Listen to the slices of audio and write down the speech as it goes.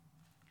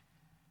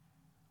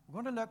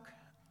We're going to look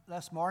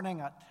this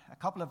morning at a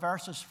couple of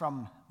verses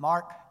from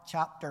Mark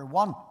chapter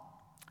 1.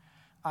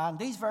 And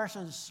these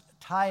verses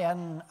tie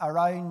in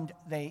around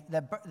the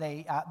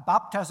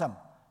baptism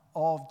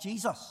of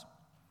Jesus.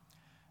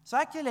 It's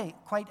actually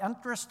quite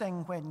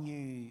interesting when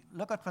you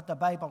look at what the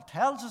Bible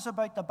tells us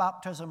about the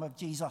baptism of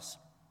Jesus.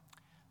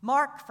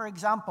 Mark, for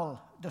example,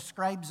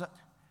 describes it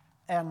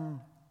in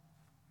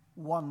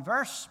one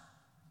verse.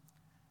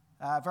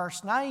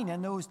 Verse 9,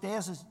 in those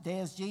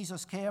days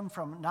Jesus came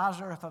from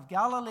Nazareth of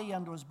Galilee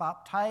and was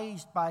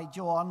baptized by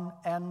John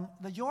in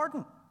the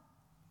Jordan.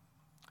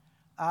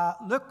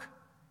 Luke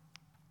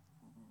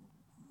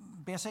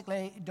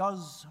basically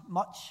does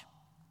much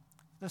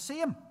the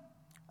same.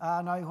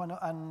 Now, when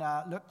in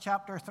Luke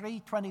chapter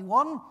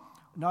 3:21,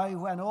 now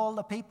when all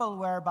the people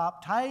were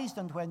baptized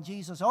and when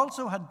Jesus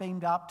also had been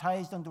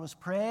baptized and was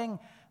praying,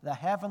 the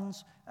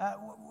heavens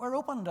were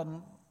opened,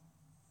 and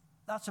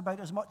that's about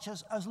as much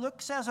as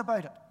Luke says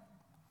about it.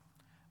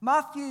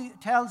 Matthew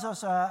tells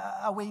us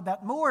a wee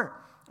bit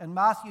more. In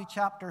Matthew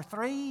chapter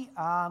 3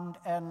 and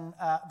in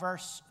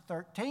verse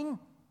 13,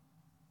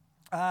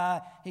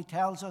 he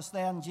tells us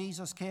then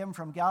Jesus came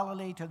from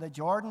Galilee to the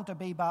Jordan to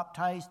be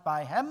baptized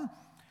by him.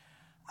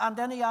 And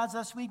then he adds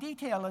this wee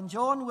detail, and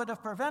John would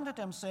have prevented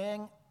him,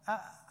 saying,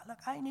 look,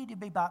 I need to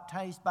be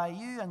baptized by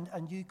you,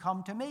 and you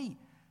come to me.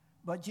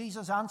 But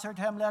Jesus answered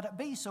him, let it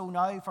be so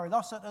now, for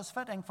thus it is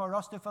fitting for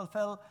us to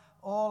fulfill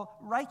all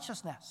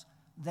righteousness.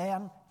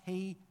 Then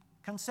he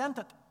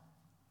consented.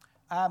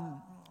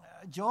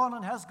 John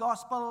in his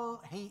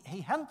gospel, he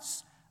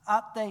hints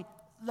at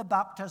the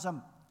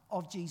baptism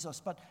of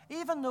Jesus. But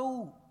even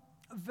though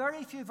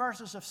very few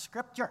verses of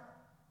Scripture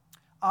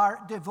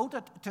are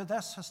devoted to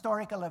this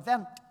historical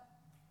event,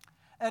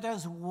 it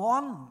is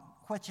one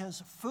which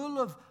is full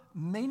of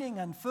meaning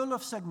and full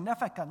of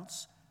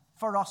significance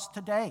for us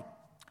today.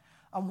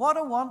 And what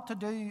I want to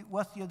do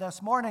with you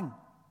this morning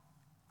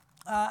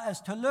is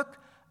to look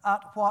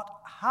at what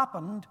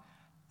happened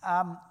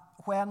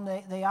when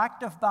the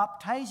act of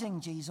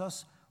baptizing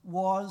Jesus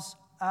was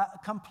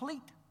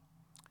complete.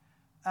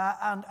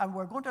 And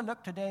we're going to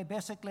look today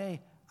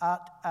basically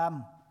at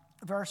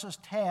verses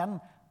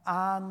 10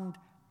 and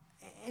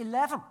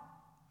 11.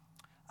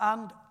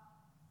 And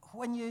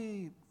when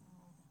you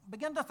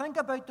begin to think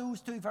about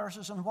those two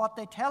verses and what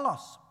they tell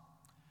us,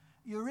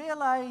 you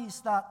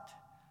realize that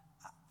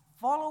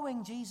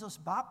following Jesus'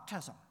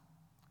 baptism,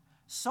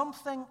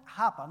 something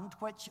happened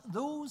which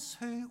those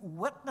who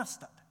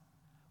witnessed it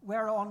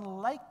were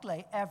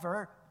unlikely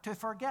ever to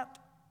forget.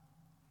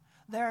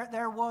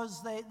 There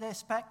was the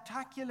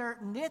spectacular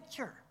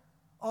nature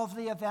of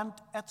the event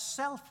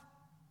itself.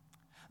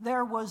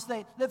 There was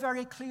the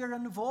very clear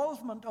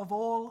involvement of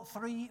all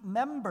three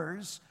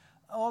members,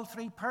 all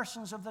three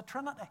persons of the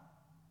Trinity.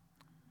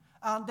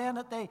 And then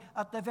at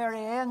the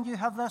very end, you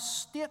have this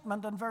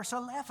statement in verse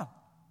 11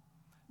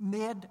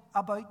 made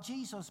about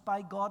Jesus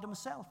by God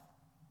himself.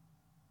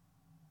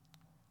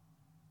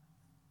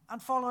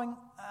 And following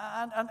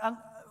and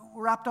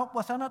wrapped up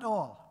within it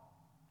all,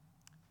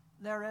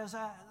 there is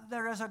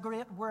a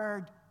great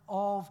word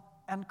of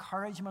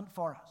encouragement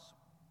for us.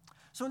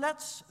 So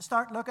let's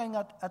start looking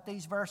at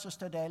these verses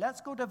today.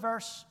 Let's go to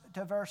verse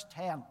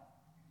 10.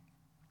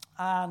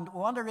 And we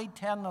want to read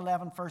 10 and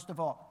 11 first of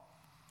all.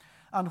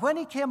 And when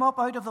he came up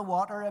out of the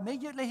water,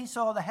 immediately he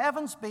saw the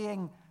heavens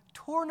being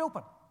torn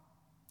open,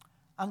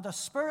 and the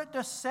Spirit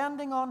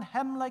descending on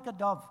him like a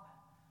dove.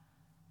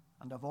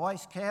 And a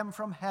voice came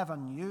from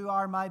heaven, you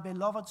are my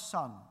beloved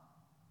Son,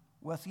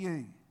 with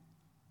you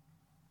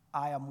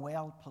I am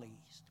well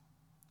pleased.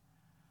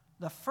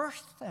 The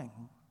first thing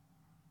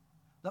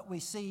that we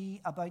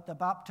see about the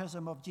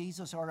baptism of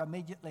Jesus, or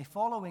immediately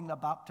following the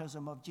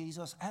baptism of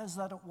Jesus, is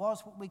that it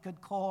was what we could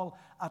call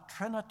a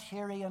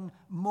Trinitarian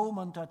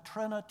moment, a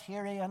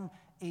Trinitarian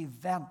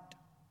event.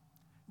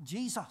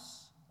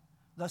 Jesus,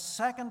 the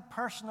second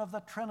person of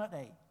the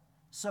Trinity,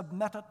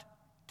 submitted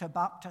to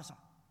baptism.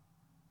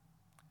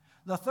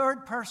 The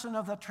third person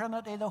of the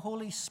Trinity, the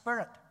Holy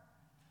Spirit,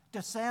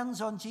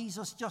 descends on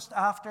Jesus just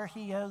after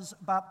he is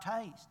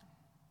baptized.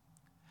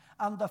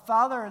 And the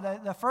Father,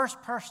 the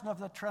first person of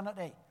the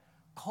Trinity,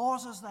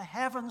 causes the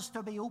heavens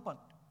to be opened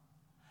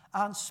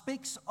and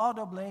speaks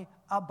audibly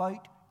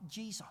about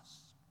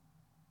Jesus.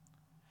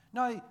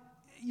 Now,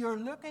 you're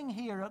looking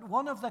here at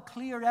one of the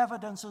clear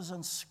evidences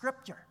in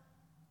Scripture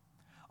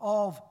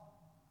of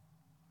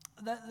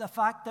the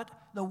fact that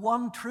the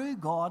one true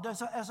God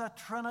is a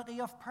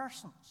trinity of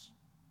persons.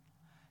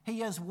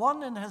 He is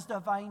one in his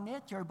divine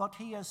nature, but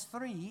he is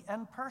three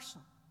in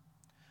person.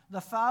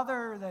 The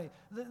Father,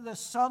 the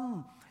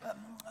Son,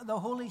 the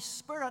Holy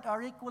Spirit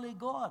are equally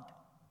God,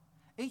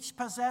 each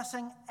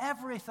possessing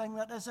everything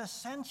that is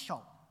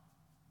essential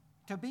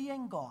to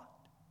being God.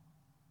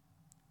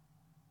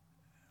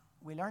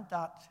 We learned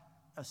that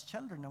as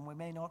children, and we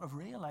may not have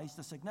realized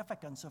the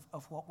significance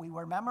of what we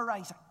were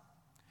memorizing.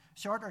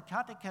 Shorter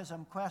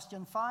Catechism,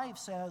 question 5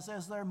 says,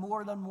 is there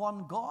more than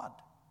one God?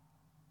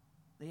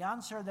 The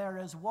answer there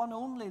is one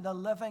only, the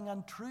living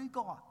and true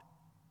God.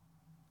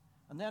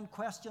 And then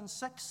question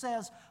 6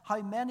 says,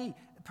 how many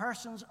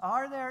persons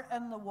are there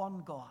in the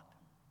one God?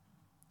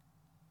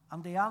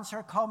 And the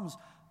answer comes,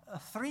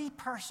 3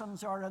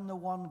 persons are in the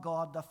one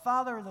God, the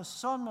Father, the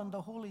Son, and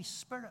the Holy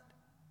Spirit.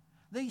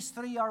 These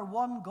 3 are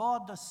one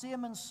God, the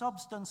same in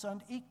substance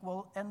and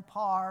equal in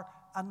power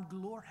and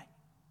glory.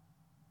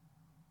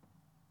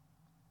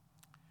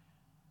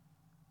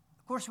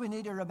 Of course, we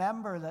need to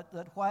remember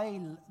that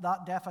while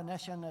that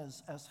definition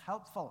is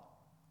helpful,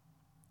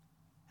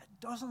 it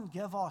doesn't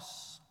give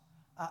us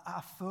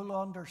a full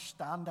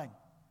understanding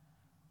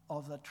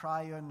of the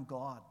triune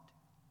God.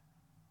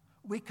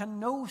 We can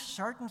know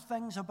certain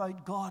things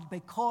about God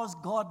because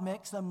God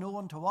makes them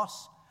known to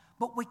us,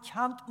 but we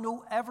can't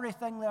know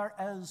everything there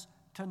is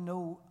to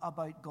know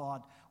about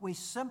God. We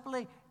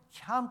simply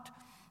can't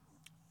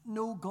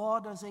know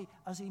God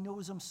as he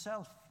knows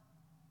himself.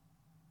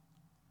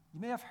 You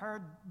may have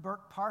heard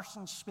Bert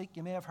Parsons speak.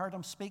 You may have heard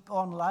him speak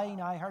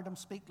online. I heard him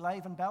speak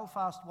live in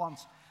Belfast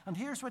once. And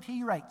here's what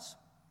he writes.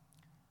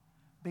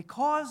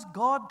 Because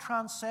God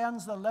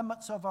transcends the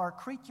limits of our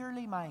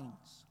creaturely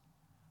minds,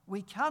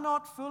 we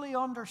cannot fully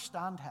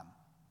understand him.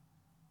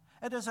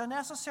 It is a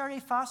necessary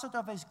facet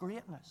of his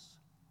greatness,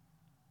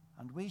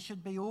 and we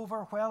should be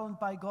overwhelmed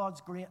by God's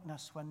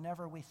greatness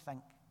whenever we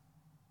think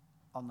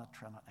on the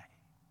Trinity.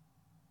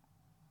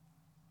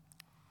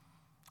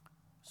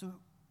 So,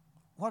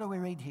 what do we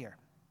read here?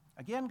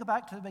 Again, go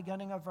back to the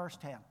beginning of verse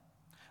 10.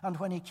 And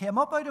when he came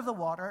up out of the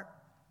water,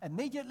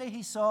 immediately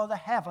he saw the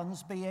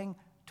heavens being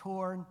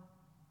torn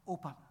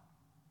open.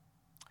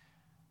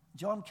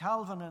 John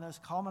Calvin, in his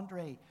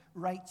commentary,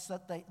 writes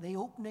that the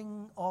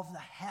opening of the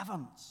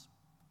heavens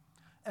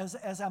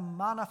is a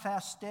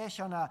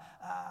manifestation,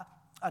 a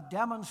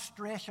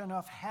demonstration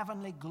of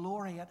heavenly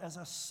glory. It is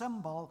a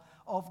symbol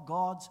of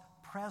God's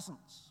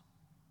presence.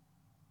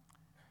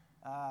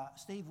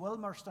 Steve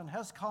Wilmerst, in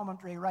his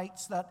commentary,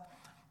 writes that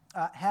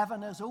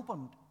heaven is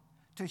opened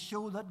to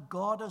show that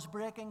God is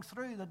breaking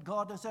through, that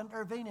God is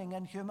intervening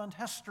in human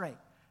history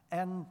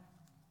in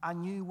a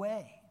new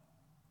way.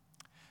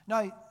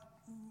 Now,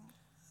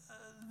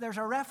 there's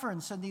a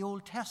reference in the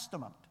Old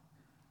Testament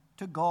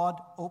to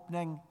God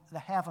opening the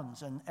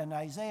heavens. In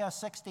Isaiah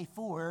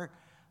 64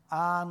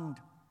 and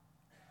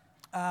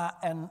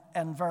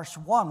in verse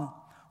 1,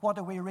 what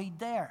do we read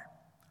there?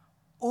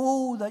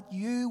 Oh, that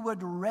you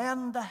would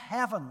rend the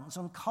heavens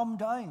and come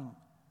down,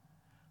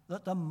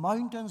 that the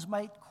mountains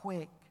might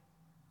quake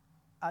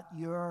at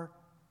your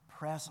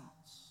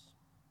presence.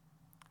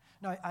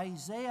 Now,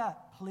 Isaiah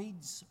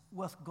pleads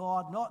with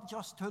God not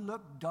just to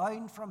look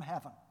down from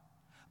heaven,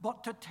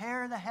 but to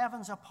tear the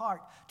heavens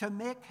apart, to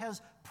make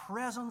his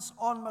presence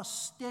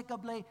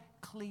unmistakably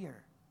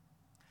clear.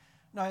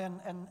 Now, in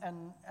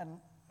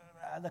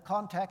the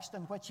context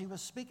in which he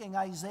was speaking,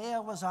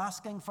 Isaiah was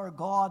asking for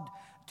God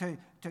to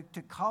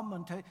come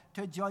and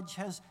to judge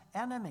his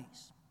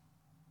enemies.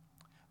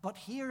 But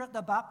here at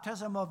the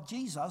baptism of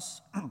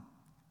Jesus,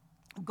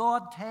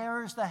 God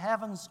tears the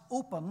heavens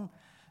open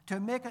to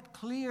make it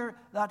clear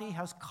that he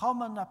has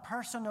come in the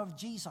person of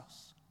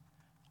Jesus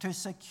to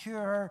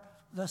secure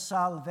the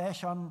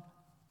salvation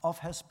of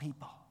his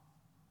people.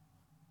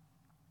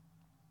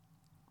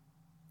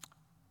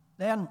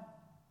 Then,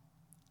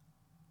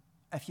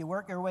 if you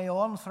work your way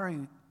on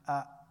through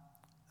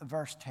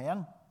verse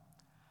 10,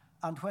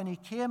 and when he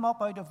came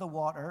up out of the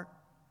water,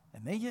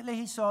 immediately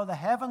he saw the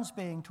heavens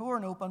being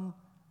torn open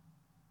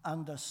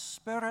and the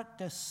Spirit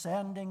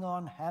descending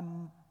on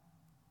him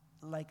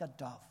like a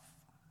dove.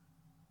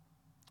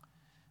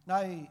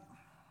 Now,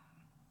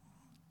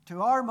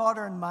 to our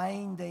modern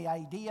mind, the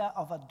idea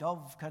of a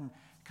dove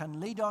can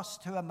lead us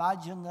to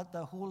imagine that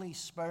the Holy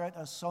Spirit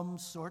is some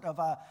sort of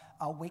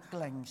a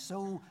weakling,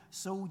 so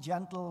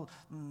gentle,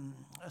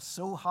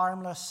 so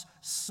harmless,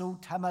 so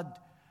timid,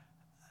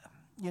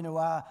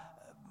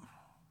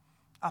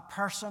 a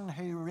person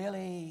who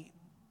really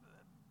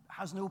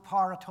has no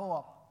power at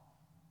all.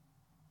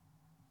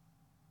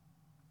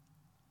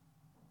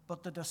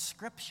 But the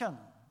description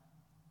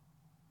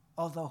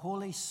of the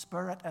Holy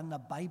Spirit in the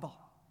Bible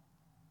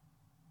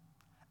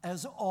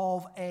is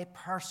of a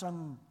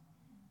person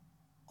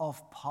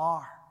of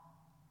power.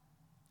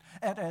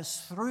 It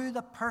is through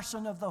the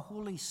person of the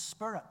Holy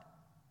Spirit,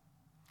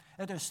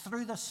 it is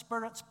through the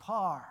Spirit's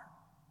power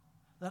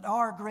that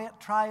our great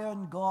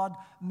triune God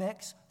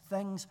makes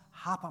things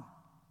happen.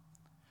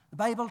 The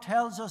Bible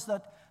tells us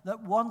that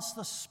once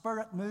the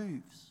Spirit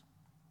moves,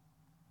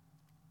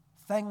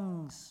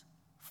 things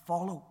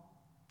follow.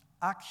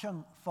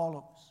 Action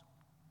follows.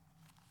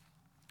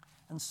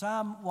 In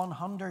Psalm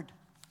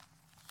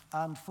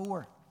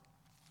 104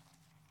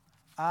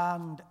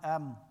 and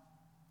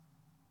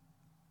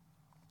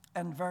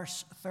in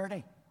verse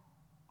 30,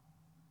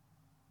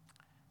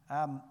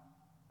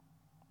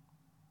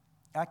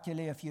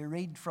 actually, if you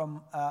read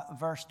from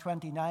verse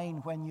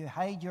 29, when you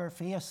hide your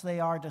face, they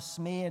are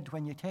dismayed.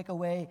 When you take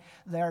away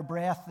their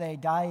breath, they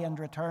die and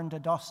return to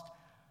dust.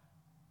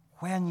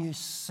 When you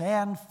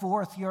send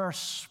forth your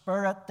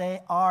Spirit,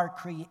 they are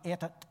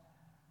created,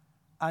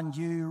 and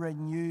you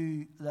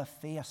renew the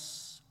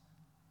face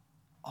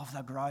of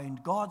the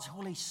ground. God's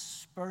Holy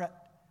Spirit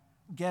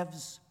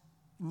gives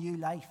new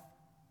life.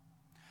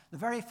 The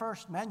very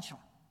first mention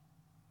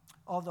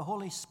of the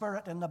Holy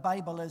Spirit in the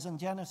Bible is in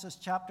Genesis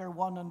chapter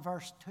 1 and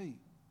verse 2.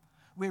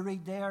 We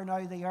read there,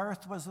 "Now the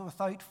earth was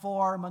without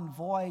form and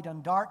void,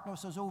 and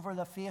darkness was over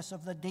the face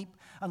of the deep,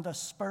 and the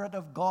Spirit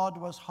of God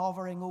was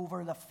hovering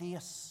over the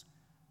face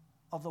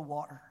of the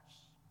waters."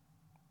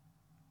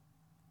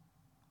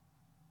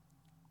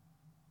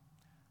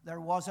 There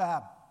was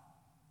a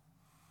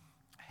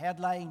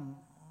headline,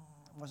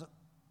 was it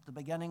the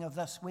beginning of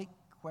this week,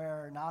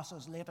 where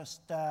NASA's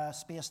latest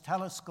space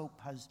telescope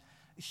has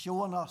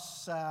shown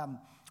us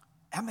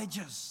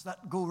images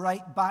that go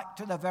right back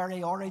to the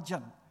very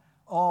origin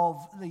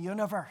of the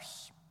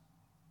universe.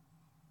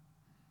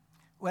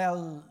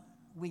 Well,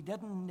 we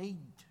didn't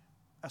need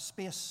a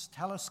space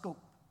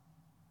telescope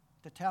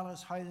to tell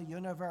us how the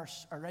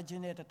universe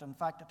originated. In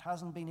fact, it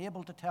hasn't been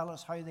able to tell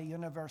us how the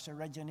universe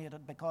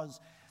originated, because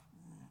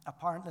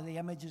apparently the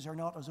images are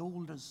not as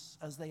old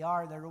as they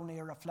are. They're only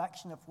a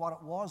reflection of what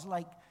it was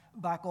like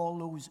back all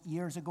those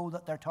years ago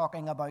that they're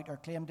talking about, or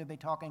claim to be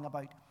talking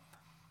about.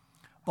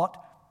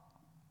 But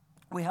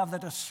we have the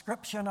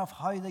description of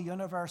how the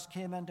universe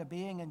came into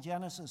being in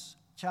Genesis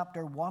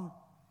chapter 1.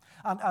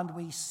 And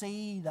we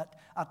see that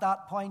at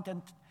that point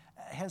in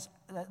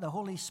the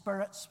Holy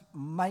Spirit's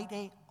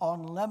mighty,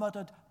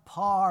 unlimited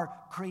power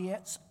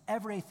creates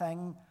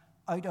everything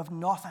out of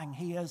nothing.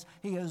 He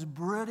is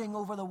brooding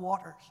over the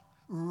waters,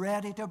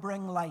 ready to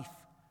bring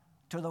life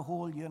to the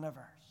whole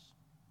universe.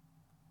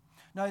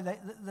 Now,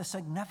 the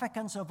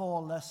significance of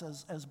all this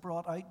is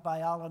brought out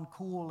by Alan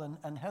Cole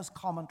in his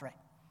commentary.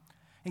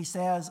 He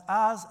says,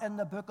 "As in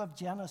the book of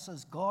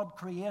Genesis, God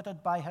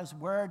created by his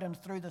word and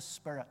through the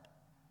Spirit,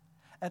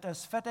 it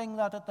is fitting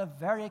that at the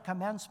very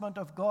commencement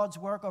of God's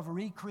work of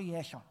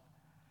recreation,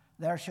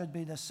 there should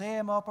be the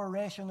same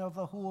operation of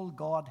the whole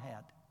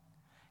Godhead.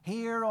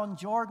 Here on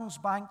Jordan's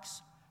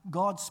banks,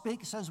 God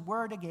speaks his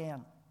word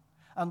again,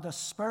 and the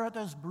Spirit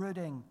is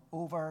brooding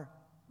over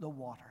the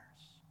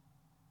waters."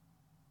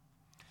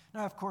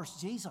 Now, of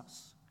course,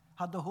 Jesus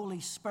had the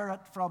Holy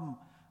Spirit from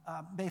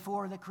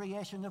before the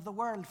creation of the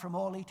world, from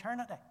all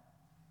eternity.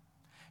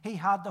 He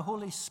had the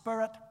Holy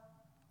Spirit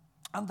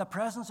and the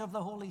presence of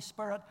the Holy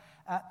Spirit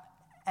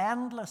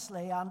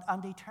endlessly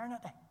and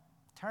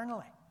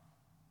eternally.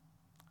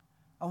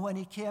 And when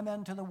he came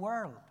into the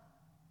world,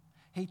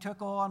 he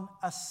took on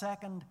a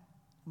second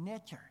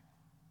nature.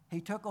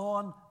 He took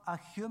on a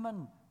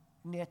human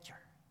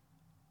nature.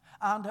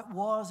 And it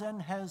was in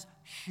his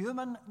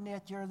human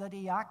nature that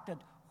he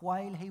acted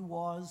while he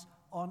was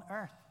on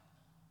earth.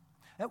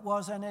 It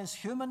was in his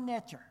human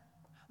nature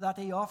that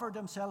he offered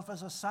himself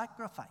as a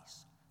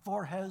sacrifice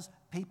for his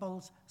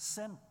people's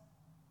sin.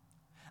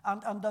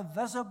 And the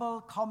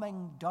visible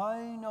coming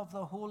down of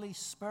the Holy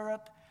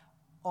Spirit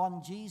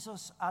on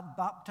Jesus at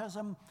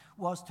baptism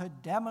was to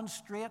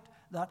demonstrate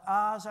that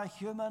as a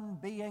human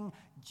being,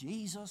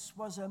 Jesus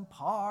was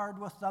empowered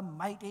with the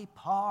mighty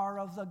power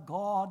of the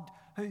God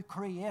who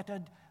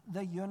created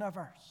the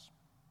universe.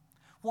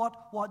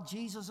 What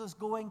Jesus is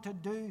going to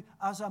do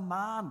as a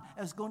man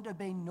is going to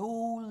be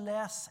no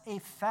less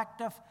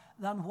effective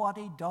than what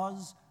he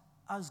does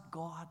as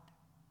God.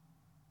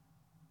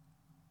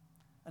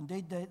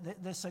 Indeed,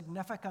 the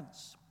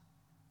significance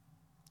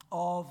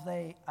of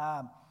the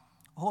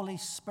Holy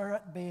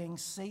Spirit being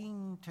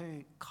seen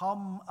to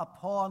come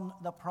upon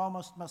the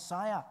promised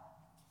Messiah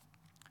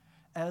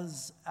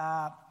is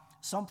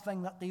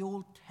something that the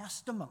Old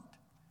Testament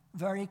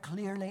very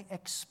clearly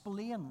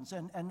explains.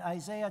 In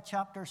Isaiah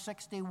chapter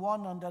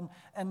 61 and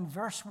in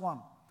verse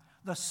 1,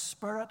 "The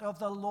Spirit of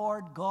the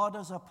Lord God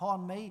is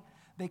upon me,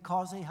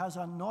 because he has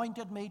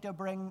anointed me to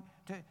bring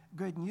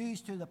good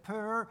news to the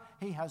poor.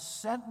 He has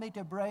sent me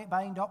to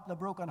bind up the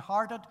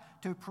brokenhearted,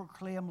 to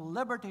proclaim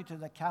liberty to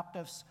the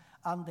captives,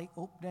 and the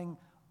opening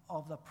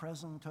of the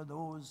prison to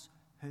those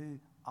who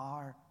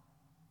are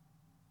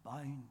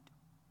bound."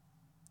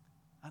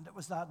 And it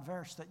was that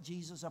verse that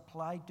Jesus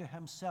applied to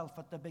himself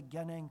at the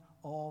beginning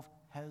of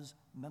his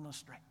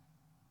ministry.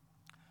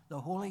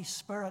 The Holy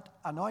Spirit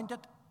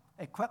anointed,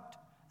 equipped,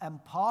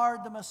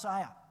 empowered the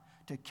Messiah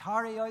to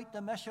carry out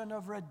the mission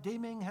of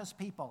redeeming his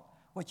people,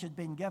 which had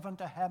been given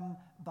to him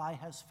by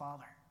his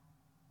Father.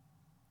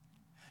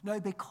 Now,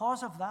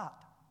 because of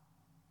that,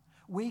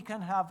 we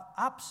can have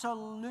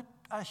absolute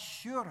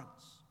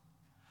assurance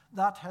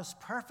that his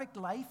perfect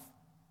life,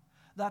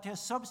 that his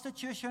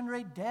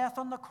substitutionary death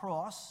on the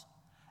cross,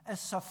 is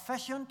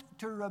sufficient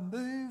to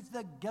remove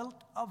the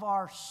guilt of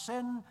our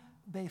sin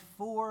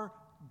before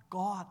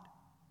God,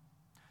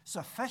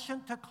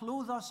 sufficient to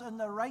clothe us in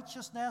the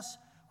righteousness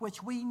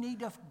which we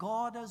need if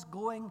God is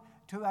going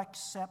to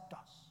accept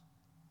us.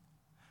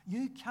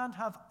 You can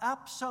have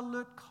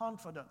absolute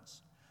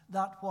confidence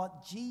that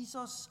what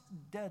Jesus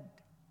did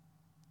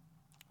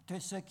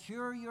to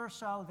secure your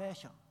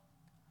salvation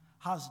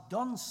has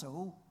done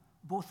so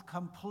both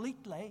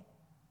completely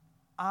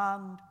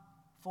and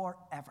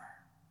forever.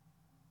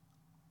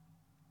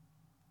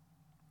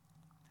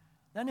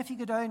 Then if you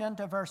go down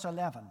into verse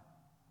 11,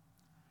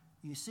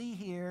 you see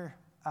here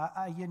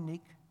a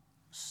unique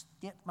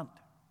statement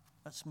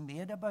that's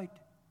made about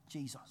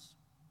Jesus.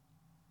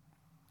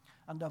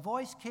 And a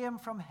voice came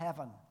from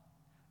heaven,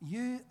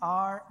 "You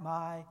are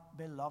my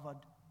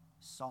beloved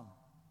Son."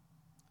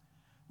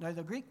 Now,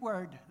 the Greek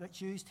word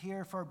that's used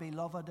here for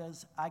beloved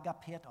is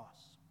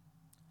agapetos.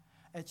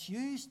 It's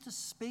used to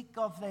speak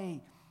of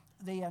the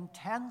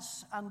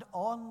intense and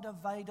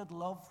undivided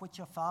love which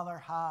a father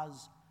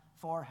has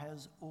for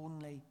his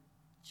only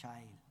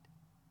child.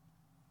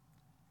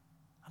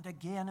 And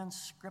again in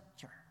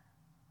Scripture,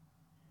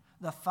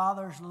 the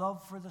Father's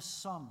love for the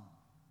Son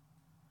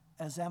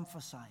is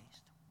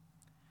emphasized.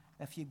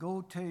 If you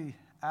go to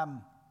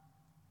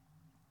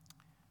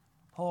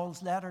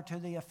Paul's letter to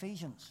the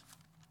Ephesians,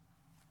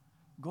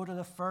 go to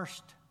the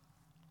first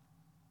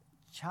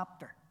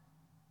chapter,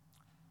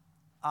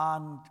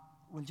 and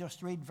we'll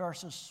just read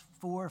verses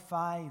 4,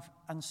 5,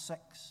 and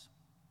 6.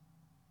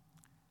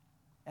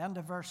 End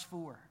of verse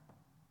 4.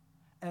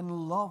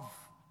 "In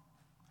love,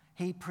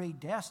 he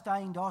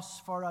predestined us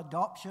for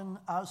adoption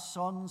as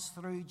sons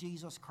through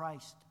Jesus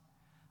Christ,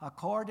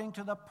 according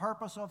to the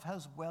purpose of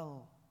his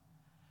will,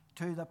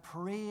 to the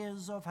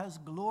praise of his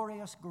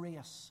glorious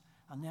grace."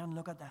 And then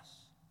look at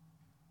this.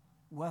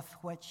 "With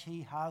which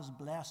he has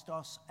blessed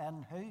us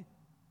in" who?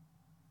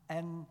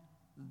 In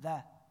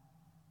the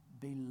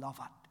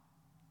beloved.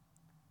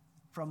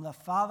 From the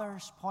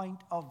Father's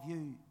point of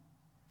view,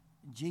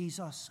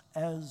 Jesus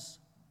is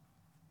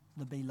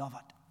the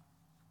beloved.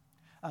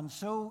 And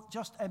so,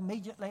 just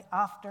immediately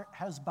after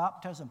his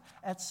baptism,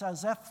 it's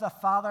as if the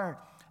Father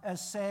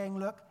is saying,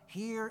 "Look,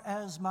 here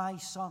is my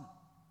Son.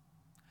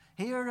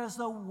 Here is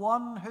the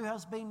one who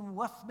has been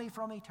with me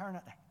from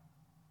eternity.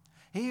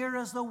 Here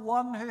is the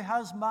one who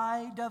has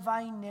my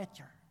divine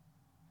nature.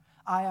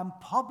 I am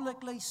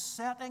publicly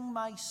setting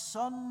my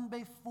Son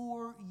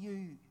before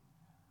you.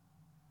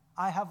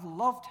 I have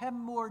loved him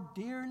more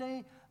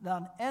dearly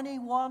than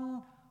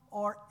anyone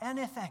or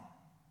anything."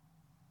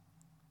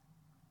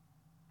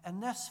 In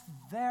this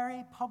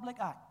very public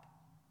act,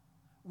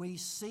 we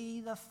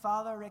see the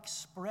Father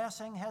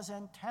expressing his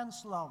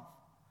intense love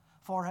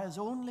for his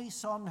only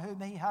Son,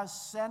 whom he has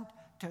sent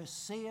to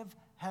save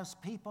his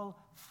people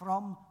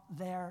from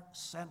their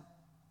sin.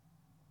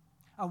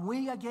 And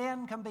we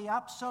again can be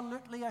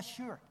absolutely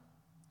assured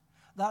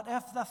that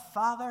if the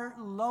Father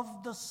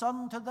loved the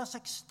Son to this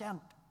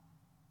extent,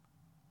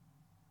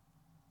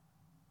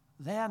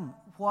 then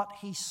what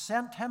he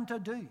sent him to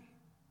do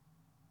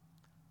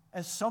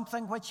is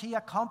something which he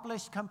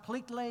accomplished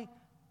completely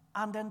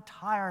and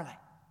entirely.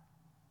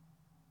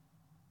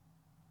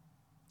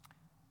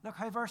 Look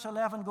how verse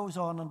 11 goes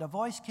on. "And a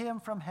voice came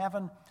from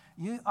heaven,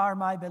 'You are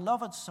my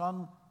beloved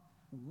Son.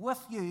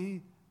 With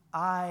you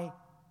I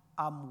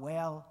am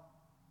well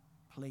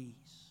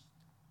pleased.'"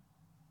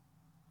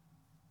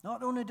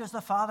 Not only does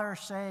the Father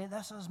say,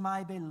 "This is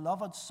my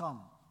beloved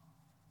Son,"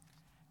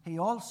 he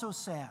also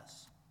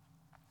says,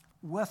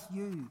 "With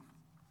you,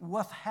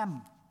 with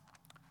him,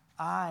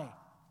 I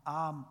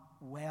am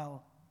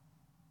well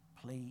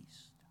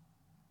pleased."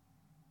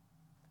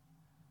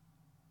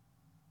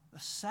 The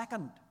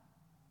second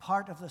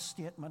part of the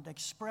statement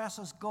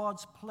expresses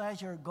God's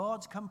pleasure,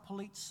 God's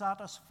complete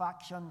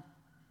satisfaction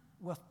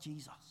with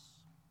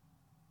Jesus.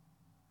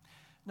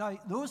 Now,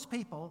 those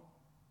people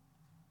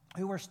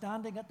who were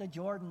standing at the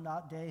Jordan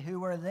that day,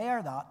 who were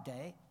there that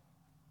day,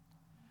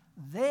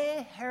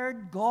 they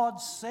heard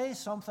God say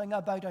something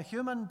about a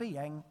human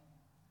being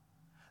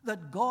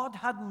that God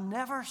had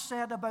never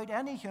said about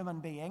any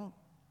human being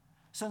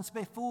since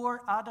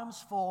before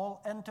Adam's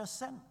fall into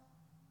sin.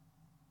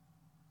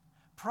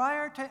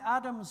 Prior to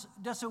Adam's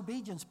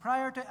disobedience,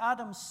 prior to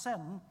Adam's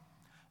sin,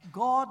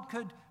 God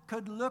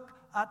could look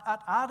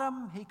at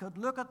Adam, he could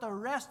look at the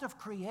rest of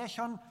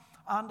creation,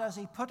 and as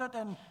he put it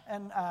in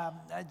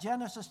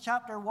Genesis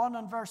chapter 1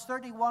 and verse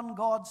 31,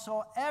 God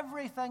saw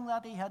everything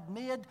that he had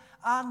made,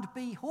 and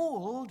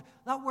behold,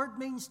 that word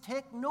means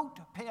take note,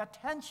 pay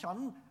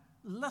attention,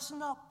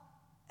 listen up.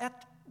 It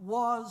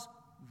was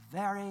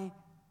very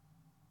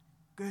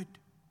good.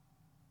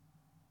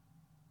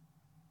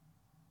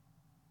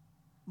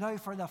 Now,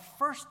 for the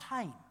first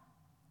time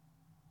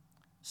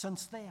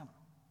since then,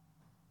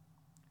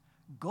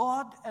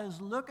 God is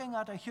looking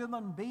at a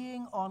human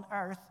being on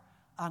earth,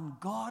 and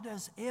God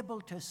is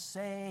able to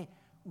say,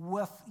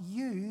 "With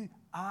you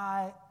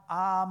I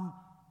am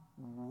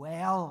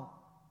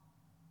well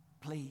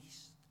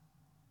pleased."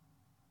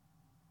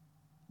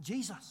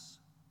 Jesus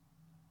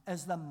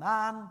is the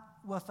man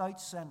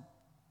without sin.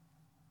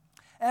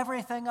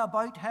 Everything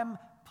about him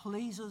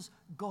pleases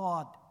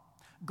God.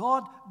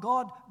 God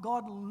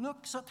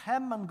looks at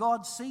him, and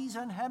God sees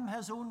in him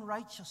his own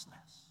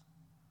righteousness.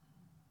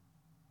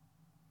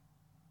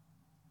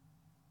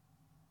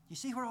 You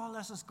see where all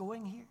this is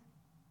going here?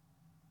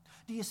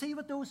 Do you see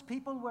what those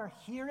people were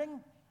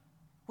hearing?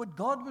 What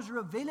God was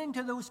revealing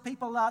to those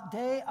people that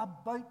day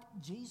about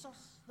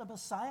Jesus, the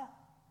Messiah?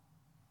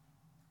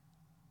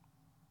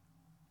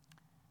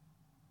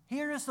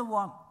 Here is the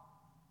one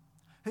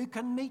who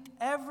can meet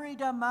every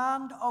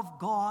demand of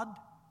God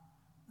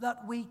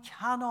that we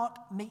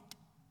cannot meet.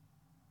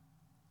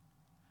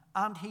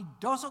 and he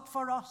does it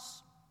for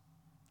us,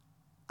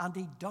 and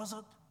he does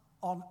it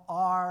on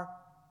our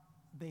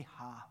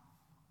behalf.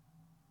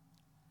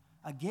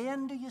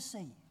 Again, do you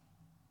see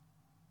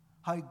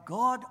how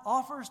God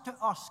offers to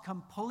us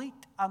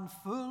complete and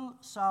full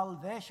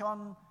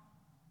salvation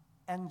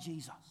in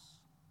Jesus?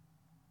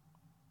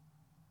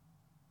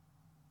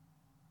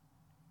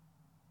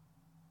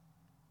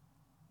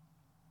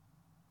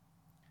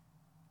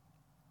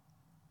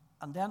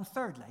 And then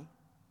thirdly,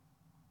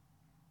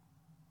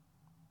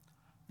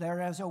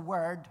 there is a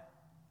word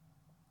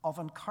of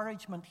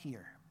encouragement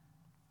here.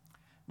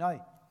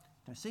 Now,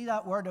 to see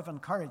that word of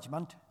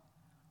encouragement,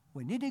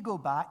 we need to go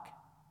back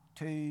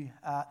to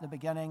the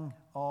beginning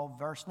of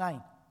verse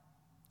 9.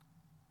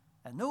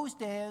 In those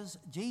days,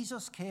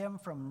 Jesus came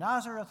from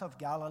Nazareth of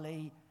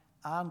Galilee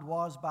and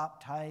was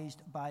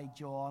baptized by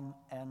John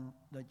in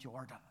the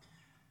Jordan.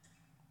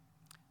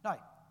 Now,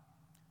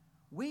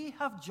 we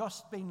have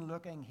just been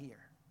looking here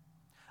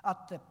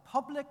at the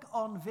public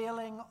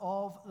unveiling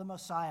of the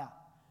Messiah,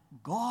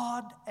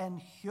 God in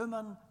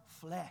human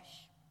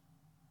flesh.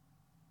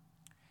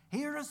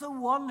 Here is the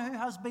one who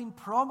has been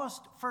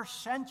promised for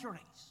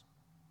centuries.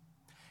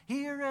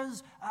 Here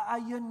is a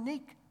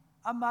unique,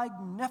 a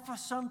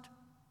magnificent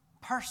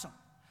person.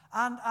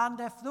 And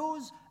if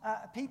those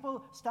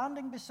people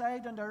standing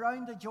beside and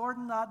around the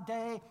Jordan that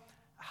day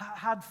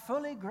had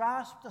fully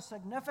grasped the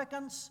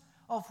significance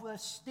of the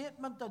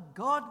statement that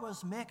God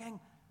was making,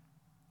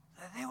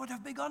 they would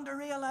have begun to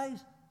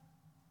realize,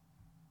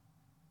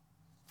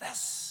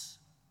 this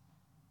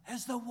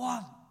is the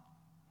one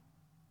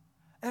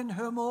in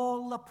whom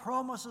all the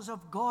promises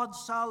of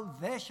God's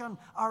salvation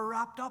are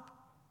wrapped up.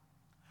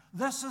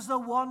 This is the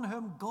one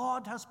whom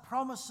God has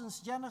promised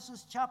since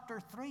Genesis chapter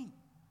 3.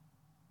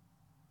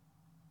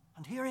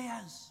 And here he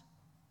is,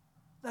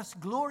 this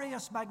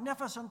glorious,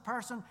 magnificent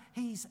person.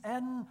 He's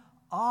in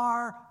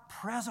our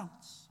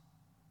presence.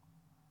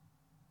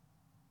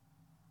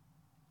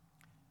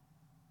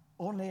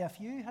 Only if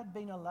you had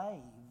been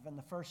alive in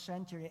the first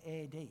century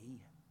A.D.,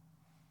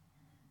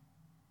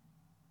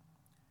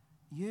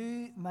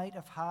 you might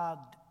have had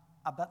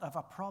a bit of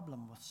a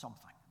problem with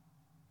something.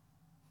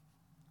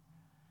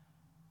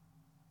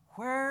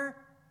 Where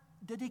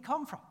did he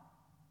come from?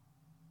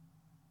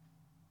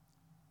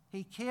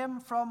 He came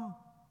from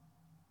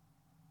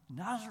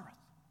Nazareth.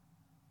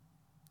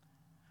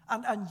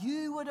 And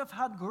you would have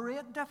had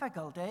great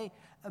difficulty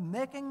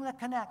making the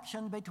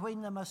connection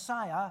between the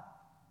Messiah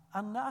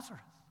and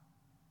Nazareth.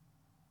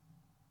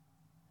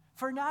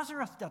 For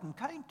Nazareth didn't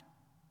count.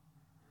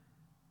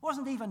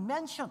 Wasn't even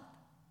mentioned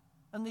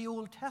in the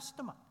Old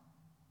Testament.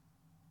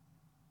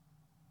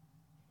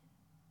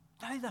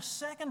 Now, the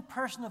second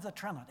person of the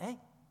Trinity,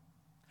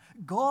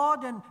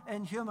 God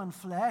in human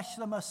flesh,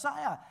 the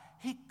Messiah,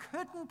 he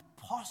couldn't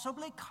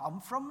possibly come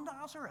from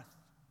Nazareth.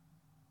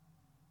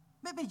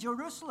 Maybe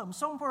Jerusalem,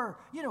 somewhere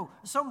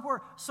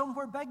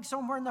big,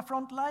 somewhere in the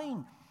front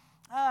line.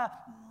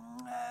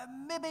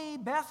 Maybe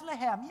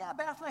Bethlehem. Yeah,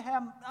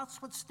 Bethlehem,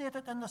 that's what's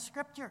stated in the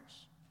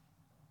Scriptures.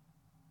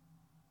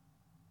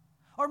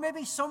 Or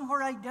maybe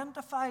somewhere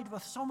identified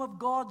with some of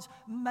God's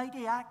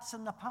mighty acts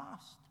in the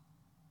past.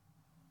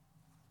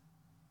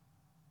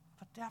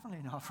 But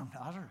definitely not from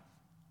Nazareth.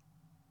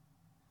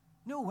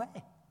 No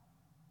way.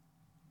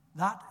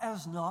 That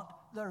is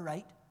not the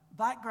right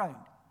background.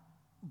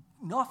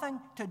 Nothing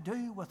to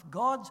do with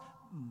God's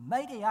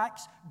mighty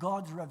acts,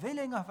 God's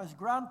revealing of his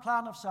grand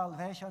plan of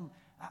salvation.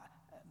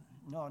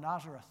 No,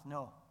 Nazareth,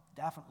 no,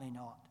 definitely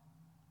not.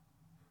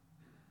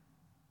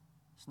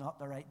 It's not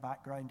the right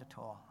background at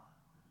all.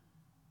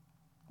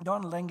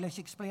 Donald English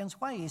explains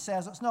why. He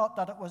says it's not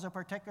that it was a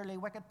particularly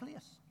wicked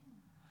place.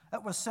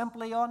 It was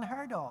simply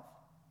unheard of.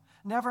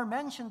 Never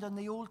mentioned in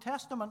the Old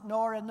Testament,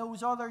 nor in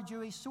those other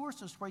Jewish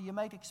sources where you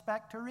might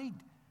expect to read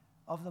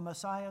of the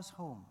Messiah's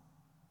home.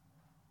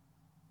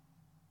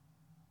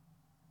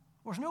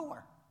 Was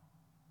nowhere.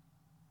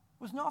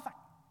 Was nothing.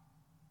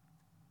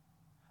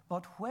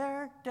 But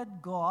where did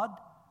God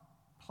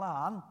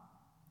plan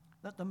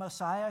that the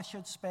Messiah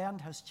should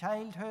spend his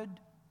childhood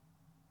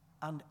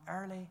and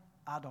early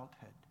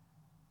adulthood?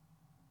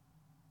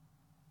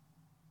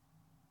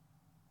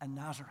 In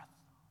Nazareth.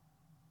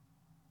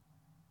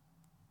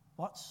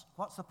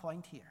 What's the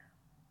point here?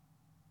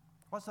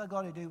 What's that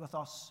got to do with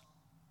us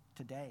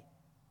today?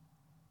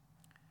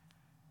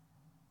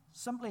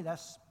 Simply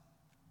this.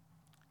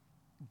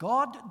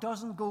 God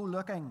doesn't go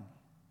looking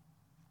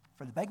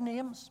for the big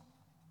names.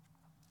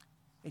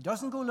 He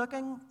doesn't go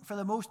looking for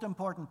the most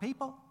important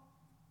people.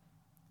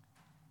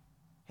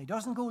 He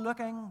doesn't go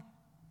looking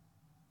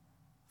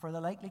for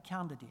the likely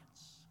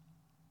candidates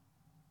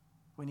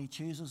when he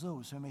chooses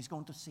those whom he's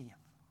going to save.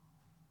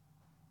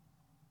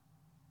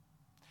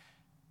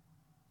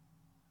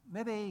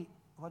 Maybe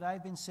what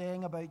I've been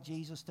saying about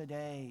Jesus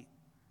today,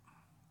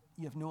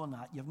 you've known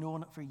that. You've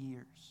known it for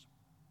years.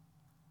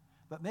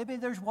 But maybe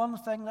there's one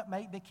thing that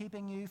might be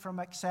keeping you from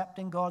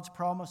accepting God's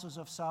promises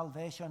of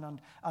salvation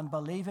and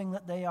believing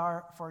that they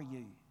are for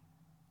you.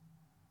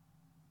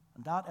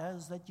 And that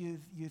is that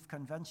you've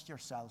convinced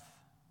yourself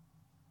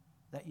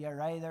that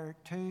you're either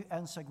too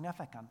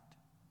insignificant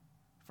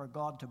for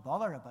God to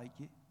bother about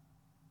you,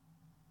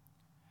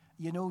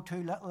 you know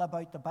too little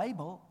about the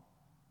Bible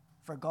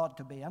for God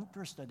to be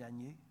interested in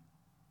you,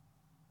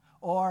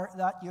 or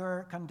that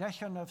your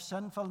condition of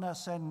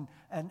sinfulness in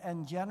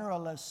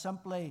general is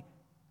simply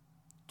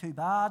too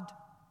bad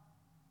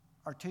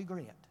or too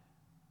great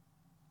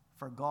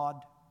for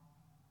God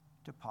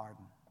to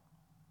pardon.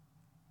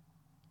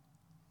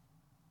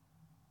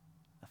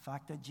 The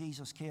fact that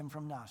Jesus came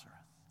from Nazareth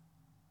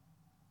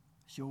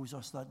shows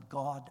us that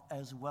God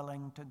is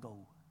willing to go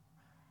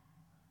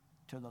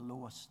to the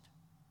lowest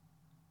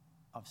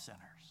of sinners.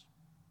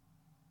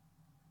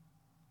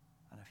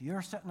 And if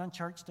you're sitting in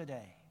church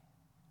today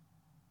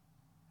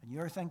and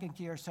you're thinking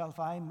to yourself,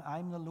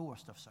 I'm the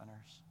lowest of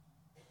sinners,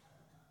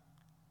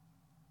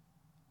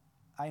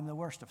 I'm the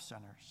worst of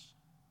sinners,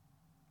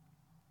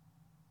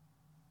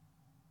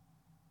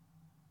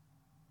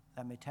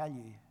 let me tell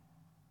you,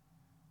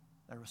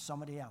 there was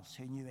somebody else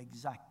who knew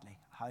exactly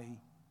how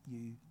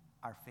you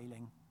are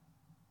feeling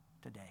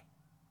today.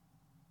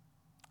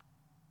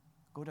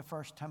 Go to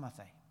 1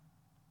 Timothy.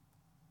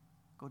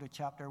 Go to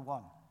chapter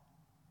 1.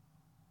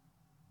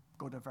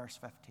 Go to verse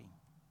 15.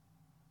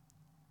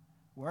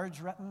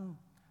 Words written,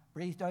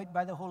 breathed out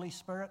by the Holy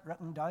Spirit,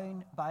 written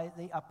down by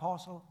the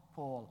Apostle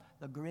Paul,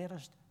 the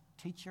greatest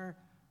teacher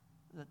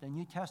that the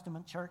New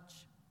Testament church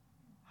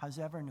has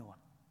ever known.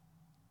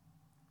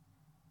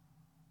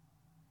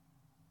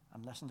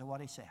 And listen to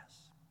what he says.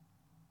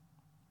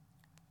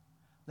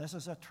 This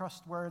is a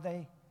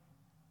trustworthy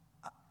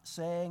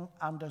saying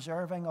and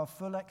deserving of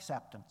full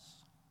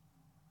acceptance,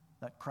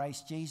 that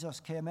Christ Jesus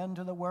came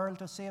into the world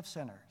to save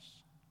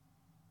sinners,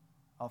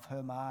 of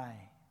whom I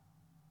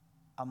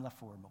am the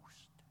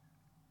foremost.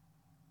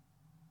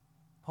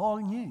 Paul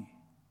knew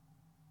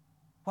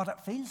what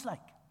it feels like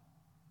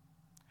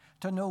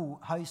to know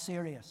how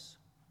serious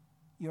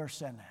your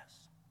sin is.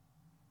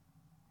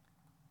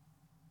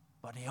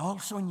 But he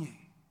also knew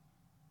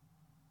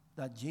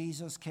that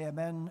Jesus came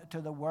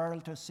into the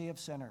world to save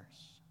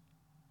sinners,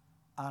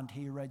 and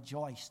he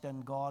rejoiced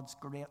in God's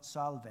great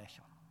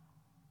salvation.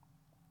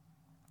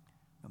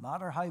 No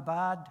matter how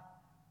bad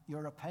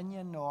your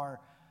opinion, or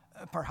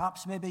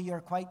perhaps maybe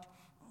your quite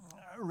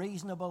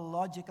reasonable,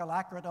 logical,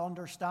 accurate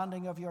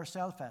understanding of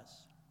yourself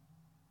is,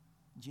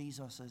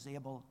 Jesus is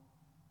able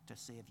to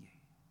save you.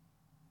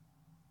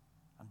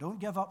 And don't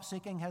give up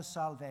seeking his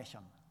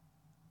salvation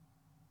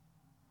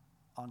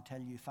until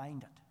you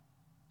find it,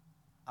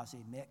 as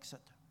he makes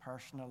it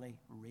personally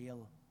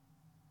real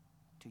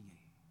to you.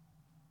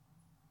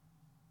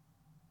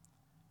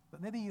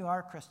 But maybe you are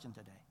a Christian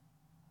today,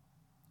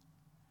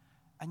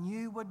 and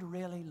you would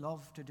really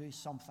love to do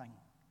something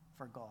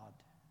for God,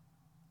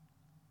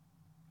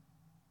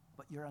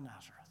 but you're a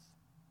Nazareth.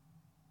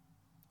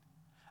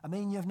 I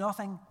mean, you've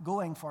nothing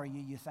going for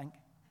you, you think.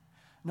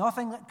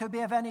 Nothing that could be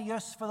of any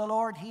use for the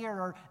Lord here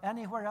or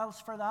anywhere else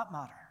for that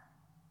matter.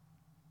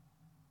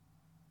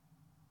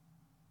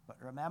 But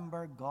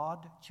remember,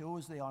 God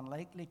chose the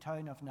unlikely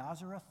town of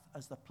Nazareth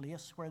as the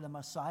place where the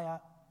Messiah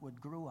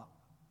would grow up.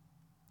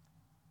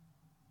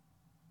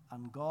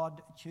 And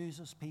God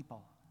chooses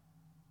people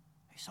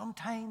who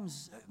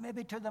sometimes,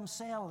 maybe to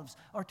themselves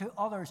or to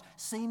others,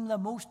 seem the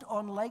most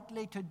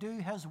unlikely to do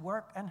his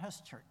work in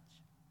his church.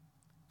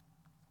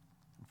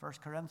 In 1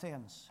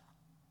 Corinthians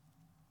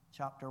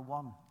chapter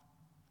 1,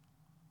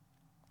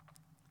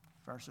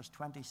 verses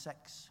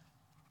 26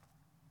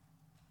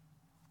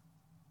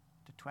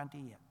 to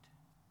 28,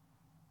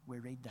 we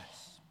read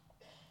this.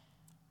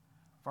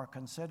 For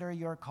consider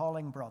your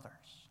calling,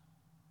 brothers.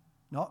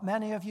 Not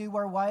many of you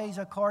were wise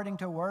according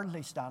to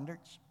worldly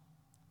standards.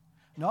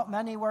 Not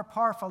many were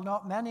powerful.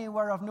 Not many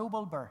were of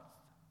noble birth.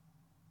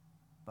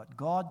 But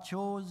God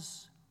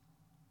chose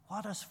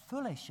what is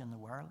foolish in the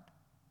world.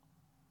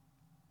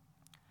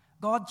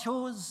 God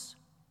chose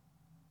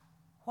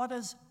what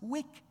is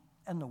weak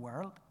in the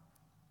world.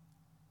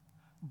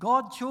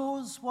 God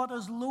chose what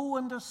is low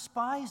and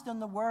despised in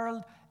the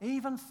world,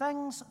 even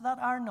things that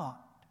are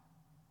not,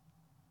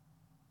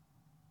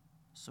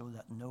 so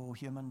that no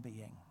human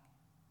being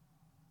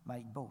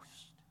might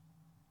boast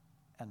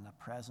in the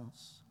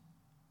presence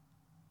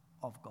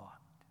of God.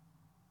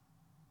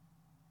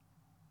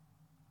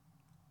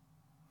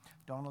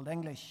 Donald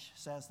English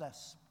says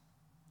this: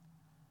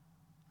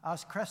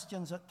 as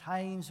Christians, at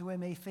times we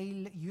may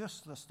feel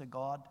useless to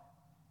God,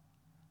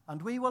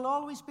 and we will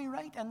always be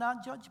right in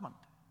that judgment.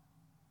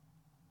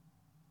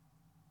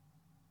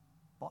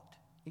 But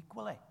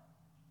equally,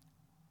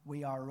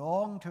 we are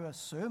wrong to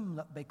assume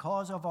that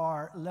because of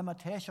our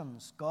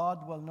limitations,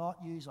 God will not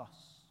use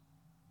us.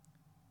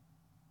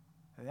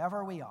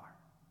 Whoever we are,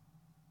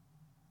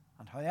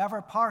 and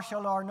however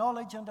partial our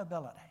knowledge and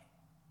ability,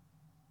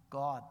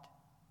 God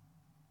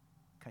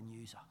can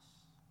use us.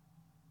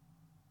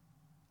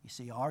 You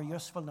see, our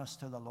usefulness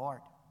to the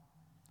Lord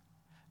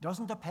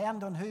doesn't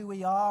depend on who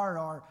we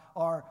are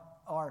or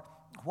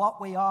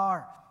what we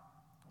are,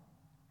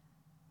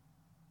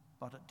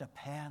 but it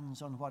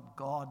depends on what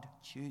God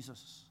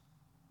chooses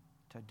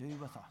to do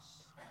with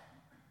us.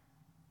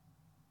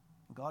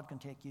 God can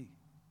take you.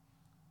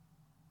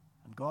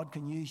 And God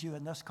can use you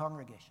in this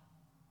congregation.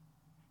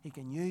 He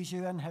can use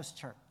you in his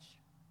church.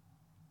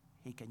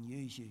 He can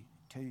use you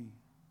to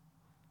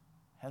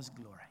his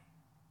glory.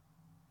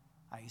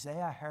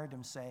 Isaiah heard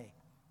him say,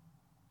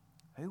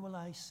 who will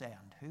I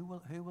send? Who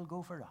will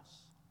go for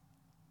us?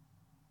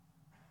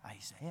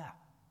 Isaiah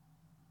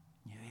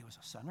knew he was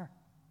a sinner.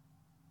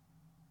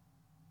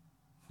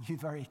 Knew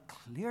very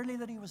clearly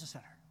that he was a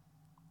sinner.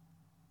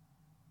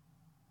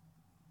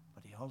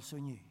 But he also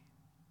knew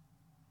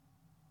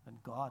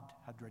that God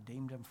had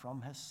redeemed him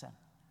from his sin.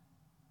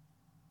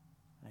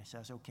 And he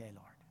says, okay,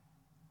 Lord,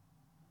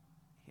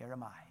 here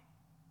am I.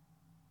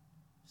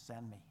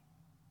 Send me.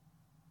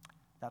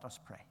 Let us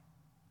pray.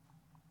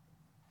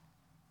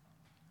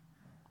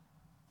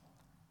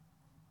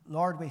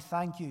 Lord, we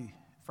thank you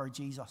for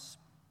Jesus.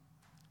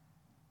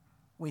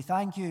 We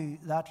thank you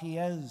that he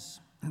is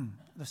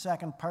the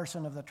second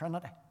person of the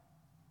Trinity.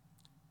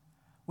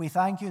 We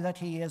thank you that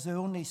he is the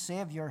only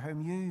Savior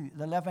whom you,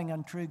 the living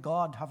and true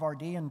God, have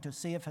ordained to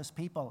save his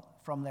people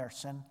from their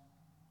sin.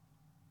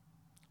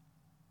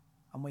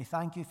 And we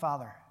thank you,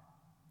 Father,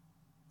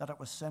 that it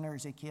was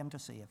sinners he came to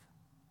save.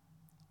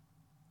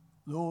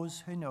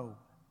 Those who know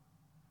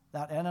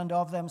that in and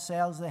of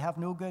themselves they have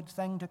no good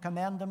thing to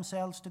commend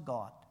themselves to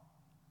God,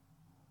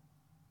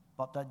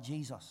 but that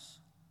Jesus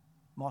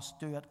must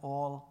do it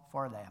all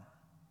for them.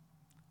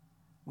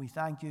 We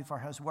thank you for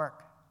his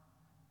work,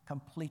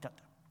 completed,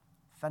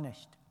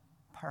 finished,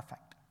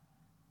 perfect.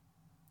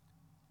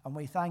 And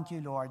we thank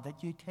you, Lord,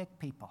 that you take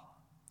people.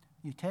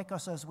 You take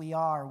us as we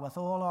are, with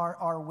all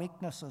our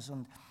weaknesses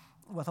and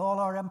with all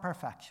our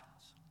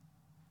imperfections,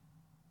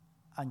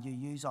 and you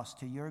use us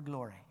to your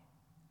glory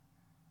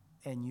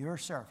in your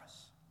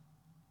service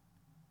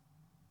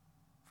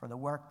for the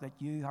work that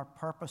you are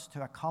purposed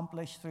to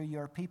accomplish through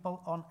your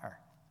people on earth.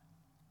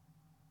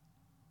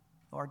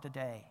 Lord,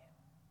 today,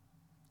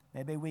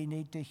 maybe we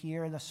need to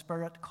hear the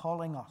Spirit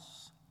calling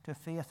us to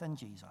faith in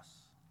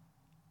Jesus.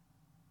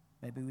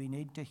 Maybe we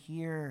need to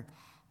hear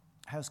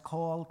his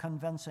call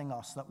convincing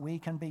us that we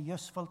can be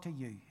useful to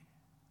you.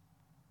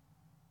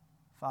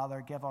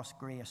 Father, give us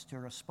grace to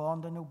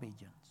respond in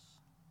obedience,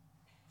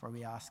 for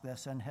we ask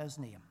this in his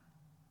name.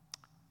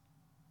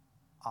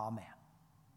 Amen.